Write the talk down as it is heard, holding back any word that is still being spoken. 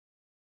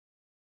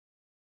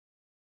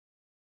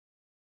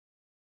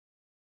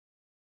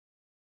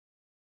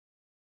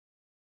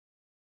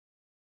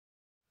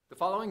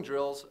following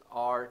drills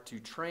are to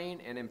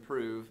train and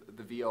improve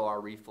the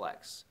VOR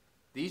reflex.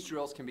 These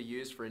drills can be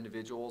used for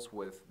individuals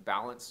with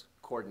balance,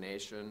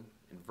 coordination,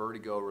 and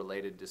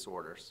vertigo-related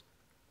disorders.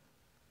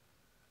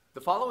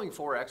 The following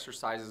 4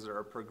 exercises are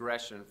a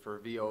progression for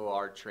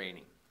VOR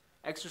training.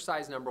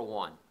 Exercise number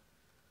 1.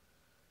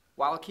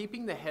 While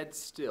keeping the head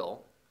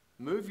still,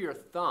 move your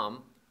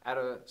thumb at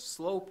a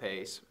slow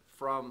pace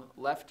from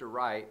left to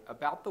right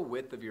about the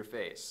width of your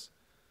face.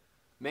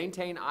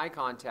 Maintain eye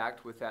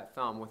contact with that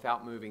thumb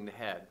without moving the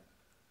head.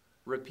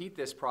 Repeat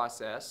this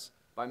process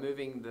by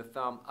moving the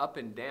thumb up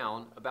and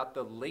down about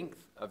the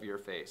length of your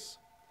face.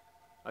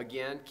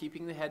 Again,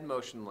 keeping the head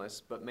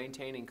motionless but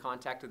maintaining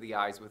contact of the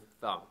eyes with the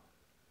thumb.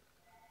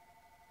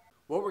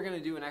 What we're going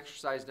to do in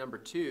exercise number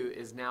 2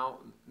 is now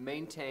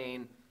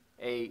maintain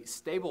a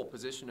stable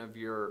position of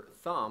your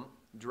thumb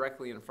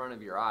directly in front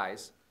of your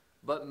eyes,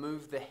 but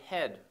move the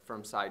head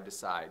from side to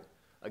side.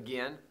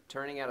 Again,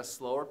 turning at a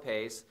slower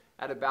pace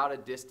at about a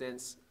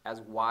distance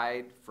as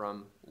wide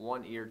from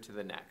one ear to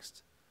the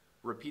next.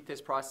 Repeat this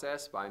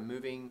process by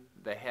moving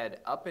the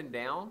head up and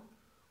down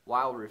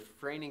while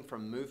refraining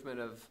from movement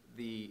of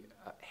the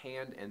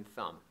hand and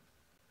thumb.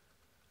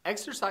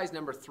 Exercise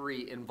number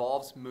 3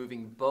 involves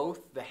moving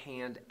both the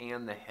hand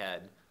and the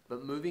head,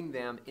 but moving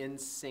them in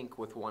sync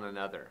with one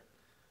another.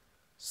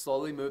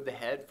 Slowly move the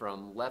head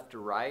from left to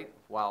right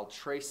while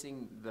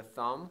tracing the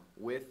thumb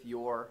with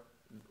your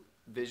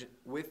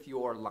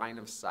line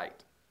of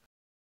sight.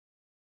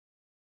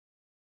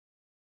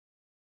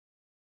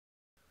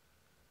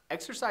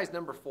 Exercise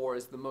number 4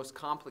 is the most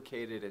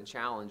complicated and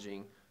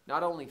challenging,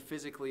 not only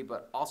physically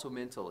but also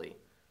mentally.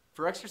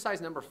 For exercise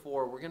number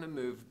 4, we're going to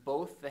move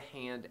both the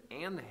hand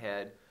and the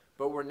head,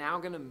 but we're now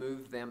going to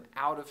move them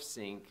out of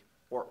sync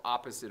or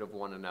opposite of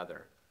one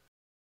another.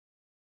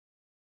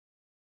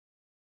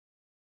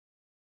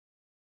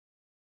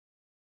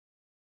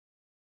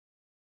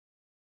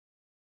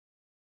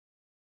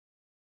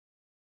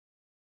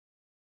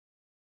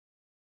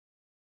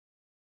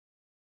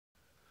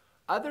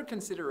 Other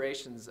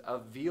considerations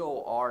of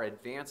VOR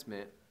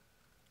advancement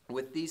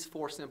with these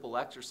 4 simple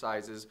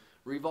exercises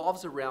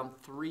revolves around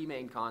 3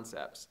 main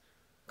concepts.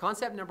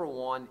 Concept number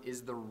 1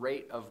 is the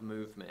rate of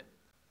movement.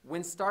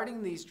 When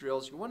starting these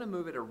drills, you want to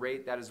move at a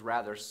rate that is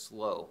rather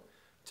slow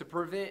to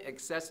prevent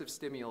excessive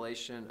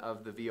stimulation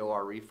of the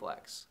VOR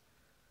reflex.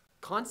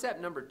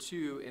 Concept number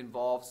 2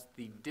 involves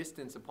the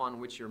distance upon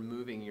which you're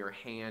moving your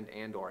hand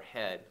and or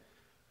head.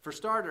 For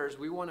starters,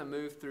 we want to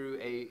move through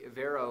a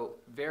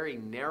very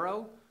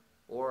narrow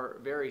or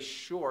very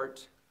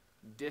short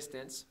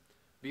distance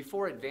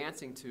before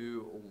advancing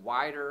to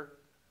wider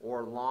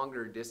or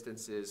longer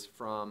distances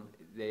from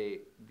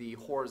the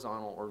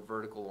horizontal or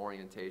vertical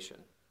orientation.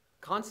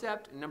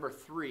 Concept number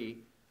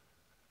 3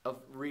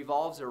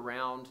 revolves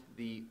around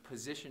the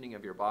positioning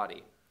of your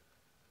body.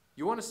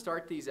 You want to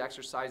start these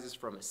exercises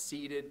from a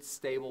seated,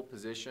 stable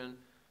position,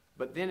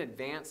 but then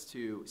advance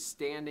to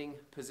standing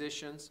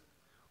positions.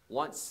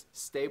 Once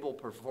stable,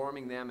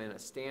 performing them in a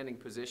standing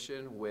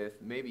position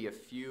with maybe a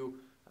few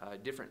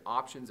different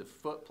options of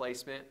foot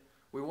placement.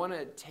 We want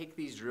to take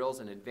these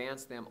drills and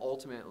advance them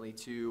ultimately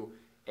to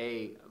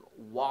a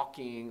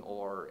walking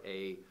or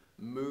a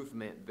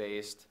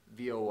movement-based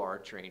VOR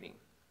training.